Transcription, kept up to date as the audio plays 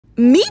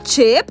Meet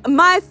Chip,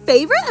 my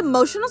favorite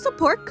emotional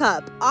support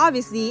cup.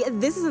 Obviously,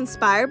 this is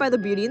inspired by the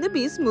Beauty and the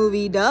Beast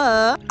movie,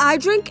 duh. I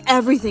drink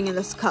everything in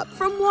this cup,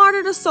 from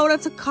water to soda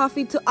to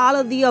coffee to all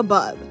of the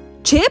above.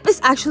 Chip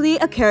is actually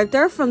a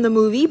character from the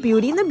movie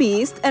Beauty and the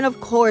Beast, and of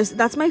course,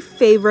 that's my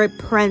favorite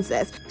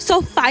princess.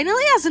 So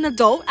finally, as an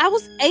adult, I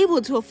was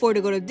able to afford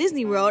to go to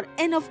Disney World,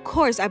 and of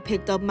course, I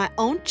picked up my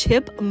own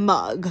Chip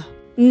mug.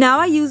 Now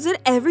I use it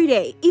every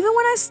day, even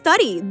when I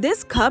study.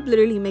 This cup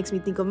literally makes me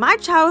think of my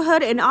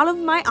childhood and all of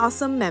my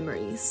awesome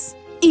memories.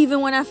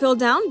 Even when I feel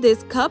down,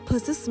 this cup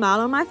puts a smile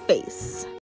on my face.